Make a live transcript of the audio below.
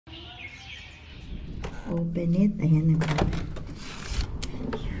Open it. Ayan na.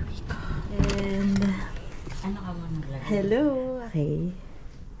 Here we go. And, ano ka mo naglagay? hello. Okay.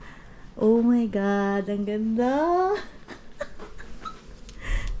 Oh my God, ang ganda.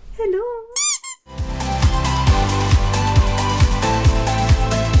 Hello.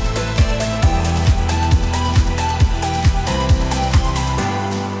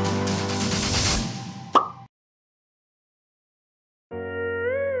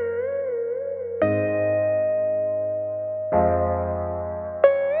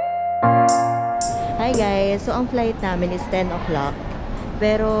 Hi guys, so ang flight namin is 10 o'clock.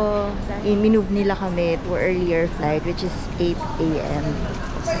 Pero i-move nila kami to earlier flight which is 8 AM.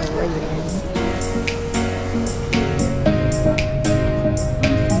 So ayan.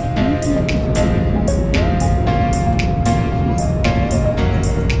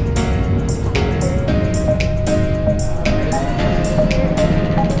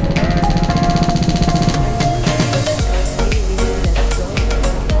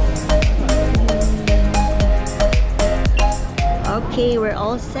 Okay, we're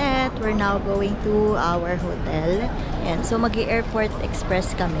all set. We're now going to our hotel. And so mag-airport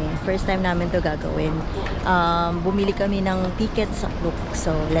express kami. First time namin to gagawin. Bumili kami ng ticket sa Klook.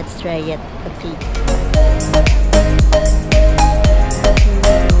 So let's try it. Okay.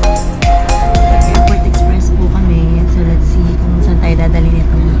 Airport express po kami. So let's see kung saan tayo dadalhin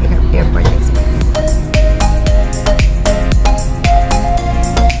itong airport express.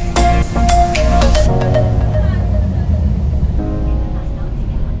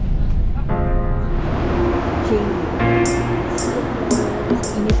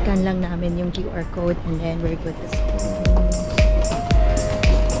 Iniscan lang namin yung QR code and then we're good to go.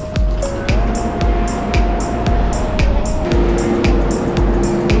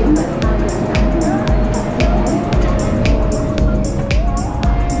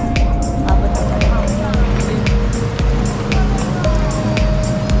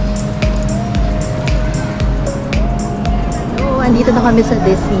 Andito na kami sa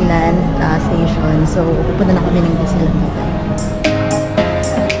Disneyland station. So, pupunta na kami ng Disneyland hotel.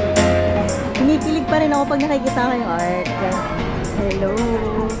 Kinikilig pa rin ako pag nakikita ko yung art. Hello!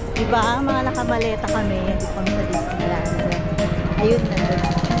 Diba? Mga nakamaleta kami. Andito kami sa Disneyland. Ayun na.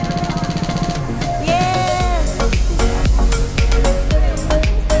 Yes!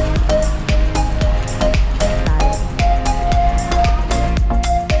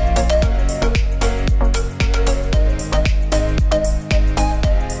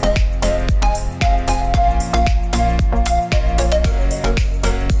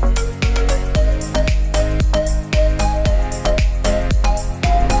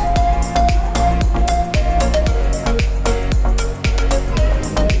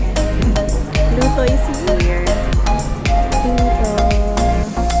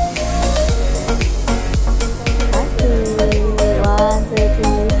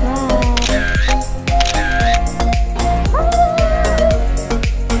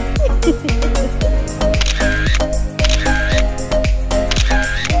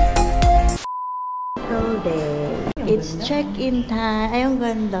 It's check-in time. Ay, ang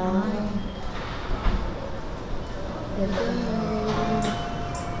ganda.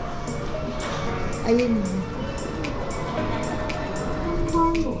 Ayun.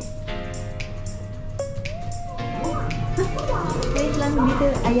 Wait lang,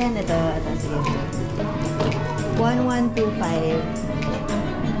 dito. Ayan, ito. Ito, sige. 1125.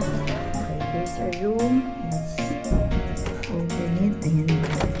 Okay, here's our room. Let's open it. Ayan.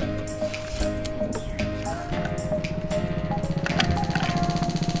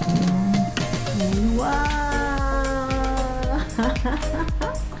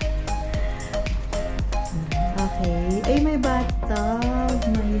 Okay. Ay, may bathtub,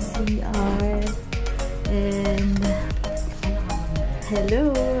 may CR, and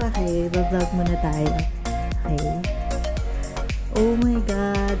hello. Okay, vlog muna tayo. Okay. Oh my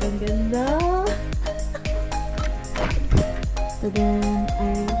God, ang ganda. So then,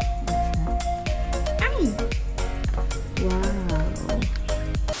 ay! Wow!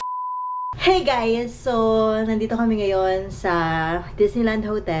 Hey guys! So, nandito kami ngayon sa Disneyland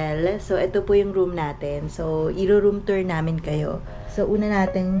Hotel. So, ito po yung room natin. So, i-room tour namin kayo. So, una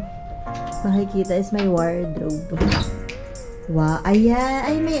natin makikita is may wardrobe. Wow! Ayan!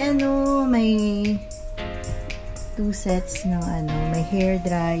 Ay, may ano, may 2 sets ng ano, may hair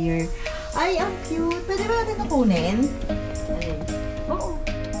dryer. Ay, ang cute! Pwede ba natin nakunin? Oo!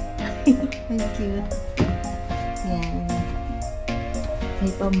 Ang cute. Yan. May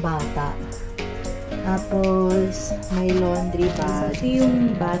pambata. Tapos, may laundry bag. Ito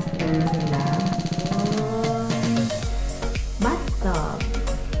yung bathroom nila. Bathtub.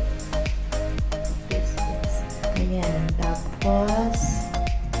 This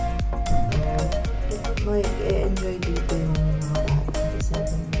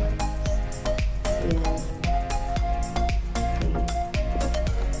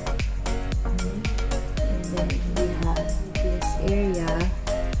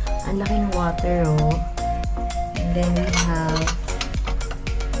water, oh. And then we have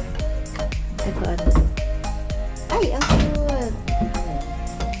ito, ano? Ay, ang cute!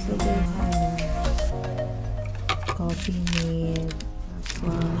 So, they have coffee made.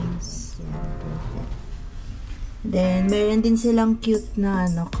 Tapos, yan, perfect. Then, meron din silang cute na,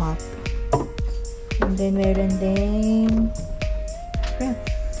 ano, cup. And then, meron din ref.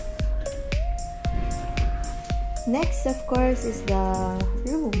 Next, of course, is the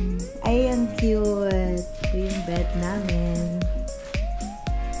room. Ay, ang cute. Ito yung bed namin.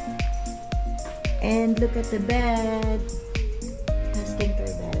 And look at the bed. Testing for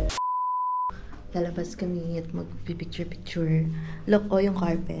bed. Lalabas kami at mag-picture-picture. Look, oh, yung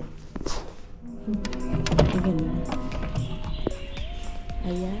carpet.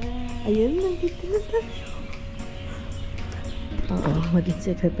 Ayan. Ayan, nandito na tayo. Oo,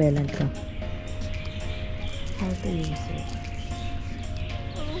 mag-insect repellent ka. How to use it.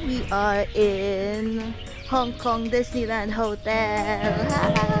 We are in Hong Kong Disneyland Hotel.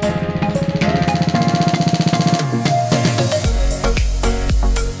 Hi!